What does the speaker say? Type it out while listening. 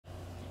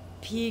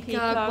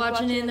Peacock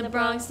watching in the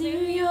Bronx, New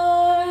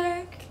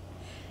York.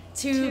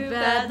 Too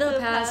bad the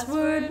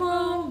password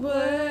won't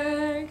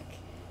work.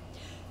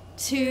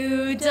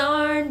 Too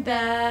darn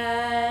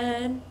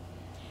bad.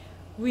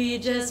 We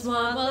just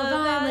want Love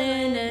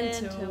Island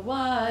and to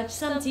watch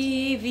some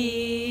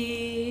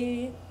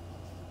TV.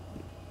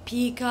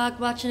 Peacock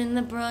watching in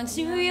the Bronx,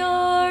 New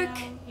York.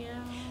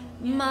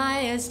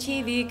 Maya's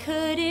TV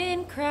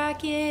couldn't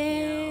crack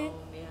it.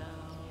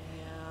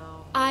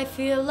 I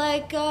feel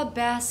like a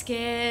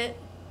basket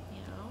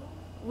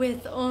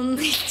with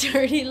only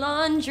dirty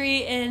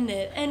laundry in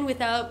it, and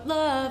without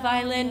Love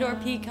Island or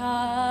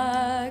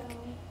Peacock.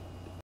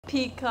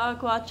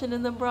 Peacock watching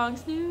in the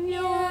Bronx, New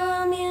York.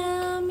 Meow,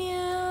 meow,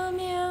 meow,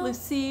 meow.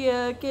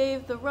 Lucia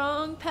gave the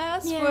wrong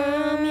password.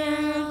 Meow,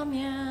 meow,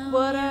 meow.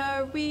 What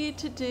are we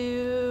to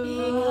do?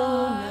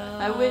 No.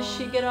 I wish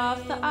she'd get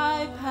off the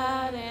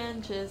iPad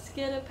and just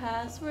get a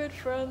password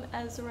from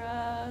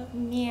Ezra.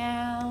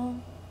 Meow.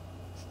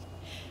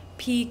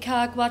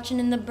 Peacock watching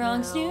in the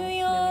Bronx, Meow, New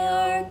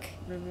York.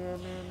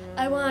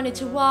 I wanted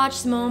to watch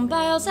Simone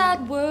Biles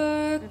at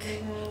work.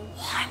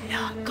 I'm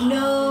not going.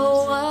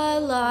 Noah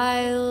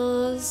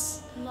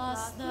Lyles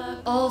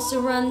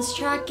also runs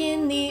track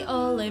in the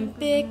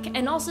Olympic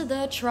and also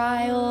the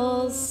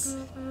trials.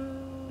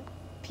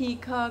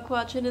 Peacock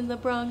watching in the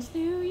Bronx,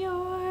 New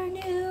York.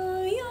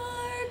 New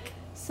York.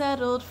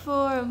 Settled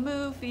for a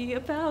movie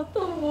about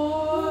the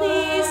war.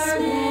 Lee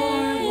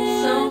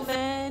Smith. So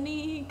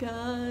many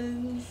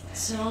guns.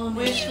 So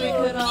Wish we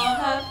could all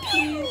have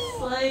peace,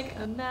 like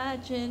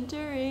imagine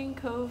during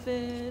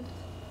COVID.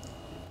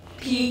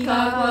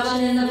 Peacock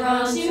watching in the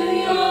Bronx, New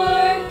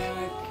York.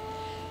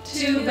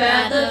 Too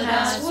bad the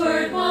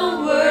password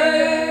won't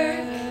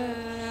work.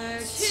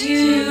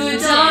 Too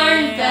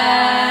darn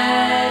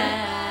bad.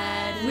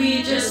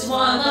 We just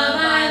want Love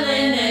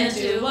Island and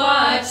to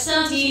watch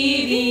some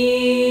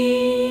TV.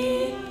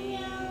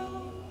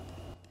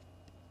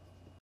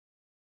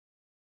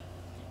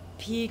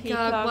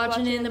 Peacock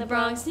watching in the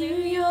Bronx, New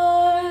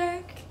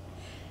York.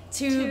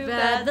 Too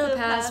bad the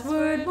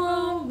password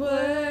won't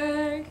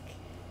work.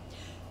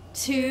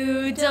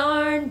 Too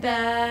darn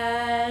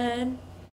bad.